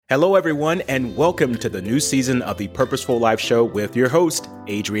Hello, everyone, and welcome to the new season of the Purposeful Life Show with your host,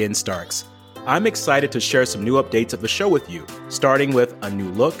 Adrian Starks. I'm excited to share some new updates of the show with you, starting with a new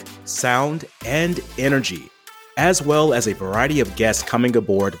look, sound, and energy, as well as a variety of guests coming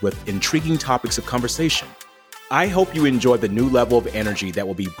aboard with intriguing topics of conversation. I hope you enjoy the new level of energy that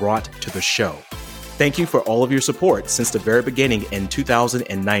will be brought to the show. Thank you for all of your support since the very beginning in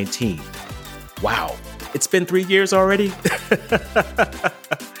 2019. Wow, it's been 3 years already?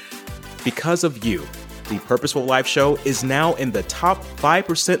 Because of you, the Purposeful Life Show is now in the top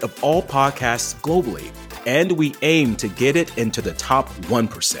 5% of all podcasts globally, and we aim to get it into the top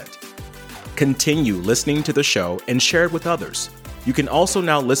 1%. Continue listening to the show and share it with others. You can also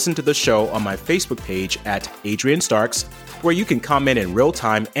now listen to the show on my Facebook page at Adrian Starks, where you can comment in real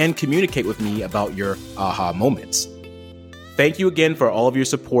time and communicate with me about your aha moments. Thank you again for all of your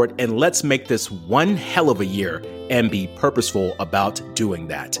support, and let's make this one hell of a year and be purposeful about doing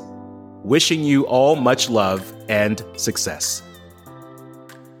that. Wishing you all much love and success.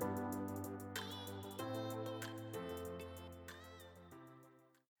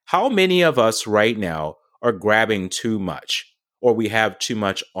 How many of us right now are grabbing too much, or we have too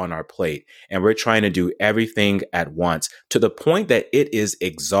much on our plate and we're trying to do everything at once to the point that it is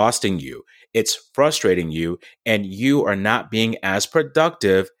exhausting you, it's frustrating you, and you are not being as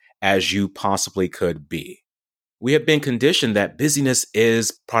productive as you possibly could be? We have been conditioned that busyness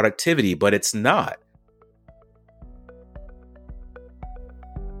is productivity, but it's not.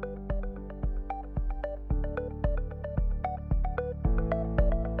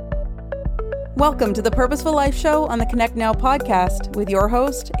 Welcome to the Purposeful Life Show on the Connect Now podcast with your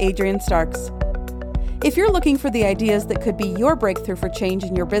host, Adrian Starks. If you're looking for the ideas that could be your breakthrough for change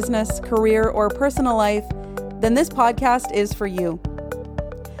in your business, career, or personal life, then this podcast is for you.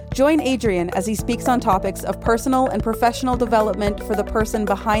 Join Adrian as he speaks on topics of personal and professional development for the person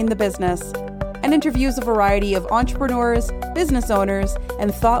behind the business, and interviews a variety of entrepreneurs, business owners,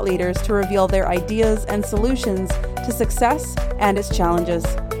 and thought leaders to reveal their ideas and solutions to success and its challenges.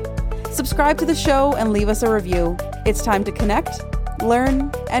 Subscribe to the show and leave us a review. It's time to connect,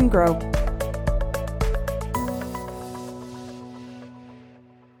 learn, and grow.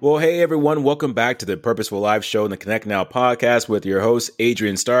 Well, hey everyone, welcome back to the Purposeful Life Show and the Connect Now podcast with your host,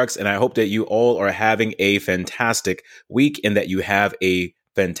 Adrian Starks. And I hope that you all are having a fantastic week and that you have a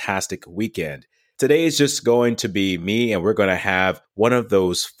fantastic weekend. Today is just going to be me, and we're going to have one of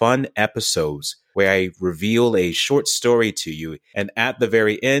those fun episodes where I reveal a short story to you. And at the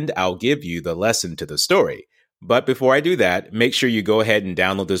very end, I'll give you the lesson to the story. But before I do that, make sure you go ahead and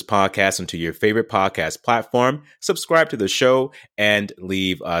download this podcast onto your favorite podcast platform, subscribe to the show, and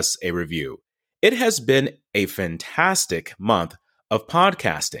leave us a review. It has been a fantastic month of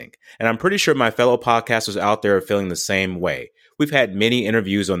podcasting, and I'm pretty sure my fellow podcasters out there are feeling the same way. We've had many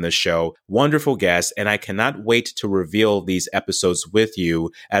interviews on this show, wonderful guests, and I cannot wait to reveal these episodes with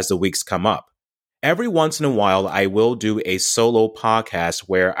you as the weeks come up. Every once in a while, I will do a solo podcast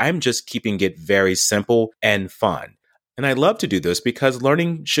where I'm just keeping it very simple and fun. And I love to do this because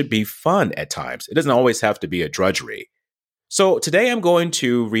learning should be fun at times. It doesn't always have to be a drudgery. So today I'm going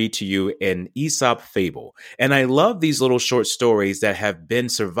to read to you an Aesop fable. And I love these little short stories that have been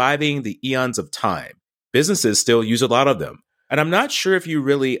surviving the eons of time. Businesses still use a lot of them. And I'm not sure if you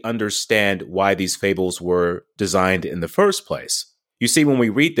really understand why these fables were designed in the first place. You see, when we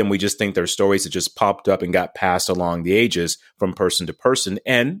read them, we just think they're stories that just popped up and got passed along the ages from person to person,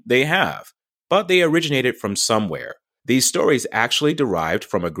 and they have. But they originated from somewhere. These stories actually derived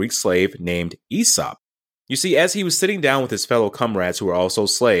from a Greek slave named Aesop. You see, as he was sitting down with his fellow comrades who were also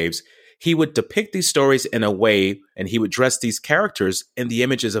slaves, he would depict these stories in a way, and he would dress these characters in the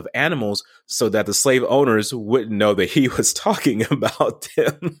images of animals so that the slave owners wouldn't know that he was talking about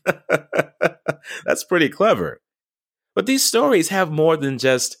them. That's pretty clever. But these stories have more than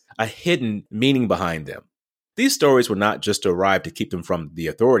just a hidden meaning behind them. These stories were not just derived to keep them from the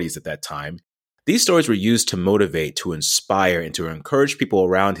authorities at that time. These stories were used to motivate, to inspire, and to encourage people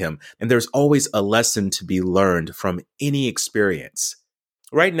around him. And there's always a lesson to be learned from any experience.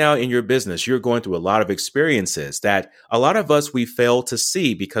 Right now in your business, you're going through a lot of experiences that a lot of us, we fail to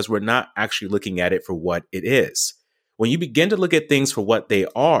see because we're not actually looking at it for what it is. When you begin to look at things for what they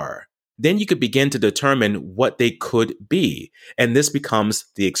are, then you could begin to determine what they could be. And this becomes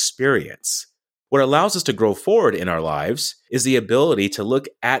the experience. What allows us to grow forward in our lives is the ability to look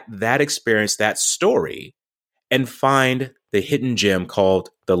at that experience, that story, and find the hidden gem called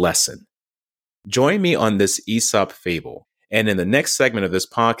the lesson. Join me on this Aesop fable. And in the next segment of this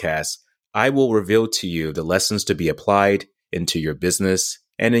podcast, I will reveal to you the lessons to be applied into your business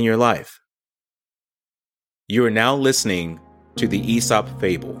and in your life. You are now listening to the Aesop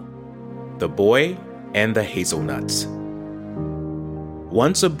fable, The Boy and the Hazelnuts.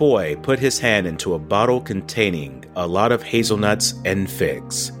 Once a boy put his hand into a bottle containing a lot of hazelnuts and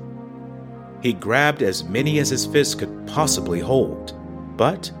figs. He grabbed as many as his fist could possibly hold,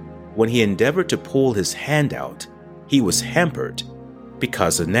 but when he endeavored to pull his hand out, he was hampered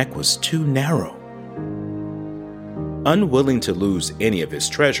because the neck was too narrow. Unwilling to lose any of his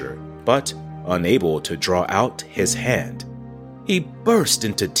treasure, but unable to draw out his hand, he burst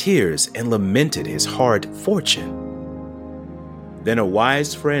into tears and lamented his hard fortune. Then a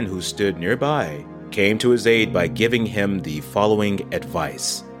wise friend who stood nearby came to his aid by giving him the following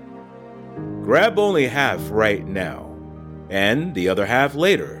advice. Grab only half right now, and the other half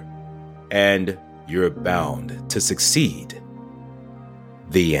later, and you're bound to succeed.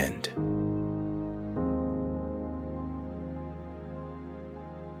 The end.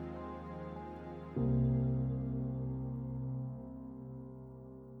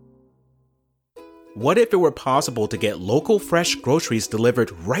 What if it were possible to get local fresh groceries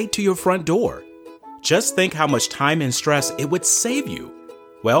delivered right to your front door? Just think how much time and stress it would save you.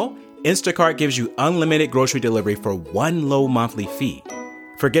 Well, Instacart gives you unlimited grocery delivery for one low monthly fee.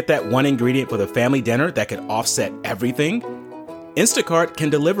 Forget that one ingredient for the family dinner that could offset everything? Instacart can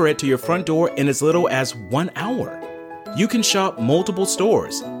deliver it to your front door in as little as 1 hour. You can shop multiple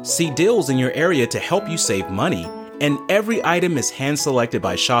stores, see deals in your area to help you save money, and every item is hand-selected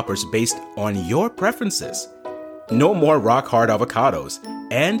by shoppers based on your preferences. No more rock-hard avocados,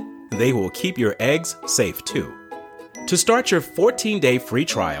 and they will keep your eggs safe too. To start your 14-day free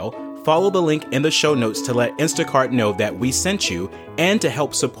trial, follow the link in the show notes to let Instacart know that we sent you and to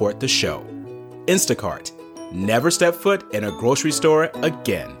help support the show. Instacart. Never step foot in a grocery store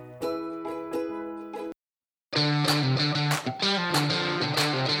again.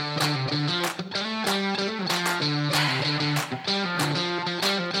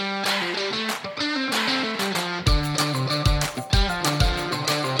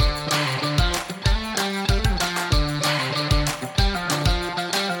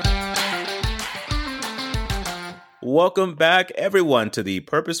 Welcome back, everyone, to the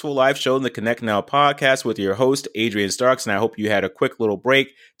Purposeful Life Show and the Connect Now podcast with your host, Adrian Starks. And I hope you had a quick little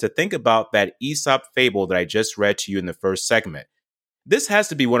break to think about that Aesop fable that I just read to you in the first segment. This has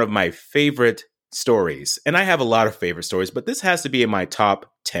to be one of my favorite stories. And I have a lot of favorite stories, but this has to be in my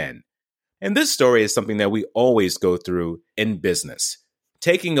top 10. And this story is something that we always go through in business,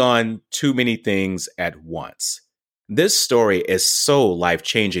 taking on too many things at once. This story is so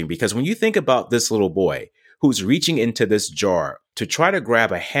life-changing because when you think about this little boy who's reaching into this jar to try to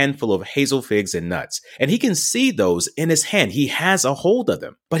grab a handful of hazel figs and nuts. And he can see those in his hand. He has a hold of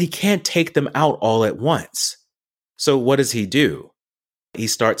them, but he can't take them out all at once. So what does he do? He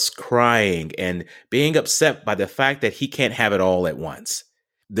starts crying and being upset by the fact that he can't have it all at once.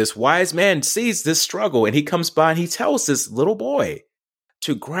 This wise man sees this struggle and he comes by and he tells this little boy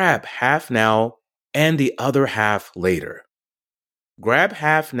to grab half now and the other half later. Grab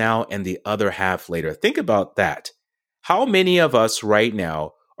half now and the other half later. Think about that. How many of us right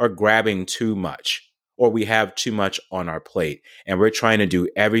now are grabbing too much, or we have too much on our plate and we're trying to do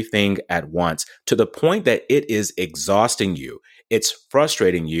everything at once to the point that it is exhausting you. It's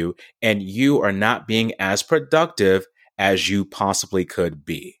frustrating you and you are not being as productive as you possibly could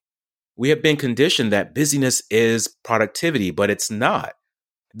be. We have been conditioned that busyness is productivity, but it's not.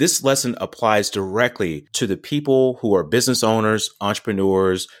 This lesson applies directly to the people who are business owners,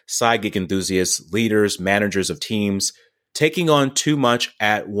 entrepreneurs, side gig enthusiasts, leaders, managers of teams. Taking on too much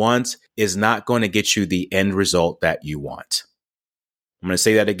at once is not going to get you the end result that you want. I'm going to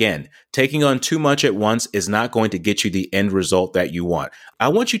say that again. Taking on too much at once is not going to get you the end result that you want. I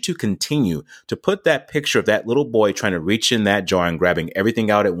want you to continue to put that picture of that little boy trying to reach in that jar and grabbing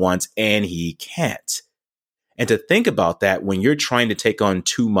everything out at once, and he can't. And to think about that when you're trying to take on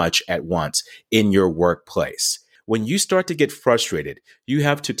too much at once in your workplace. When you start to get frustrated, you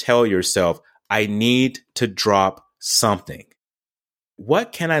have to tell yourself, I need to drop something.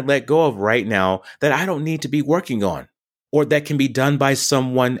 What can I let go of right now that I don't need to be working on or that can be done by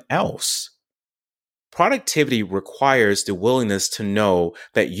someone else? Productivity requires the willingness to know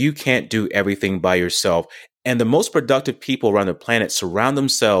that you can't do everything by yourself. And the most productive people around the planet surround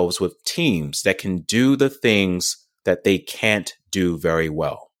themselves with teams that can do the things that they can't do very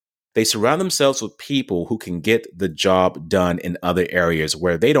well. They surround themselves with people who can get the job done in other areas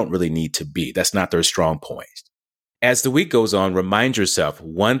where they don't really need to be. That's not their strong point. As the week goes on, remind yourself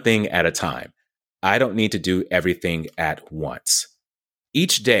one thing at a time. I don't need to do everything at once.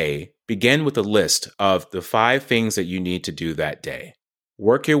 Each day, begin with a list of the 5 things that you need to do that day.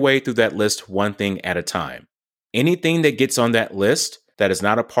 Work your way through that list one thing at a time. Anything that gets on that list that is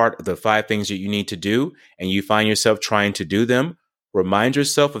not a part of the 5 things that you need to do, and you find yourself trying to do them, remind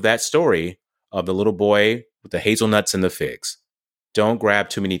yourself of that story of the little boy with the hazelnuts and the figs. Don't grab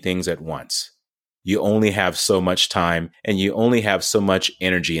too many things at once. You only have so much time, and you only have so much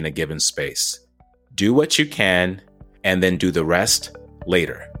energy in a given space. Do what you can, and then do the rest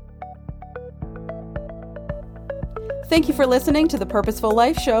later. Thank you for listening to the Purposeful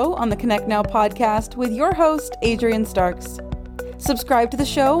Life Show on the Connect Now podcast with your host, Adrian Starks. Subscribe to the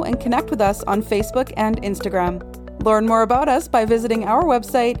show and connect with us on Facebook and Instagram. Learn more about us by visiting our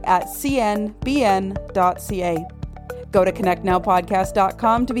website at cnbn.ca. Go to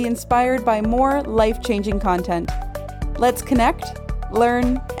connectnowpodcast.com to be inspired by more life-changing content. Let's connect,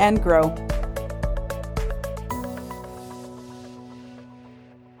 learn, and grow.